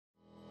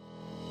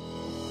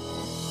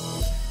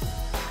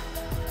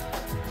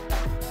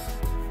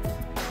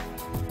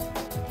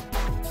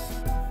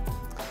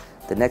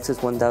The Nexus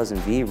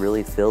 1000V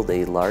really filled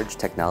a large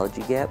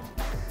technology gap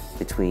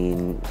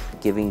between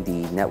giving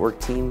the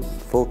network team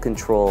full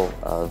control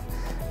of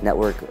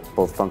network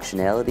both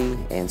functionality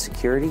and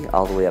security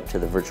all the way up to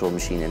the virtual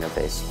machine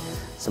interface.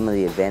 Some of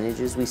the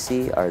advantages we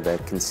see are the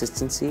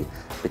consistency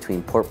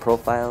between port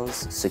profiles,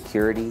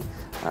 security,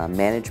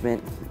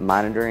 management,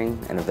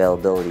 monitoring, and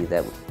availability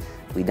that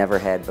we never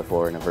had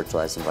before in a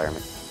virtualized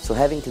environment. So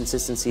having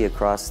consistency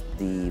across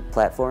the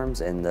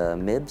platforms and the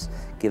MIBs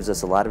gives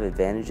us a lot of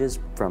advantages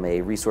from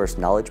a resource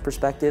knowledge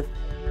perspective.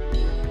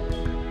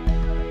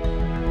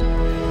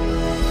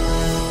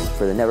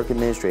 For the network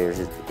administrators,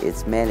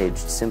 it's managed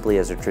simply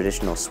as a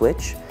traditional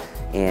switch,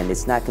 and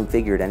it's not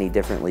configured any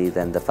differently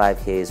than the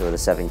 5Ks or the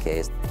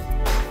 7Ks.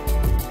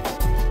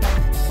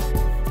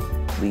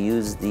 We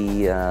use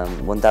the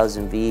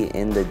 1000V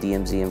in the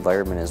DMZ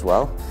environment as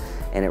well,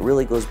 and it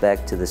really goes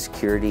back to the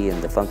security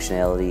and the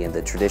functionality and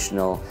the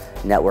traditional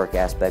network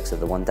aspects of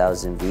the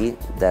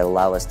 1000V that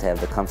allow us to have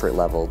the comfort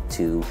level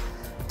to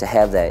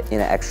have that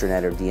in an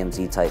extranet or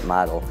DMZ type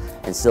model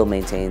and still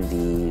maintain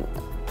the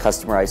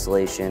customer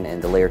isolation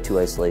and the layer 2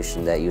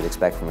 isolation that you'd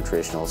expect from a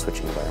traditional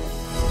switching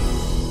environment.